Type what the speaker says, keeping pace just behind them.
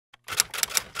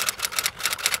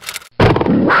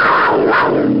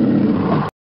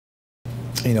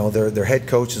You know, their head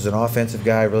coach is an offensive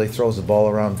guy, really throws the ball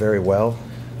around very well.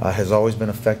 Has always been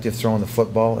effective throwing the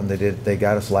football, and they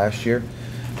got us last year.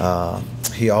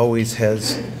 He always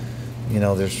has, you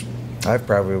know, I've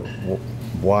probably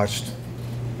watched,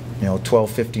 you know,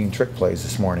 12, 15 trick plays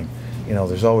this morning. You know,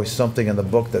 there's always something in the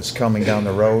book that's coming down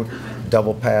the road,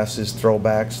 double passes,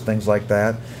 throwbacks, things like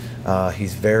that.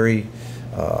 He's very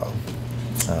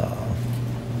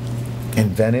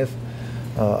inventive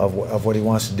of what he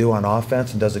wants to do on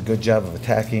offense, and does a good job of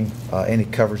attacking any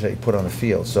coverage that you put on the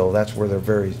field. So that's where they're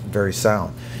very, very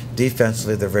sound.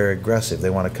 Defensively, they're very aggressive. They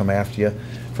want to come after you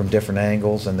from different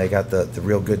angles, and they got the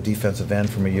real good defensive end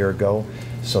from a year ago.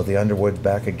 So the Underwood's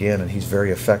back again, and he's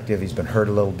very effective. He's been hurt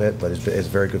a little bit, but he's a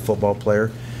very good football player.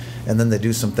 And then they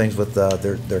do some things with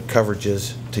their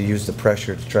coverages to use the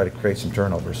pressure to try to create some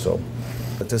turnovers. So,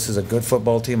 but this is a good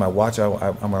football team. I'm going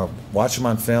to watch them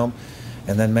on film,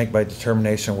 and then make my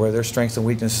determination where their strengths and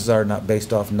weaknesses are, not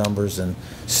based off numbers and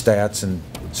stats and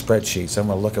spreadsheets. I'm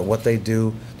going to look at what they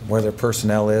do, where their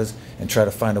personnel is, and try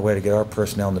to find a way to get our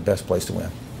personnel in the best place to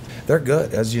win. They're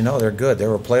good. As you know, they're good. They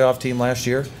were a playoff team last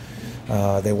year.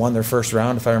 They won their first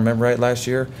round, if I remember right, last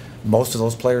year. Most of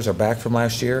those players are back from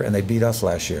last year, and they beat us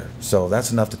last year. So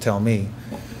that's enough to tell me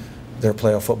they're a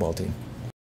playoff football team.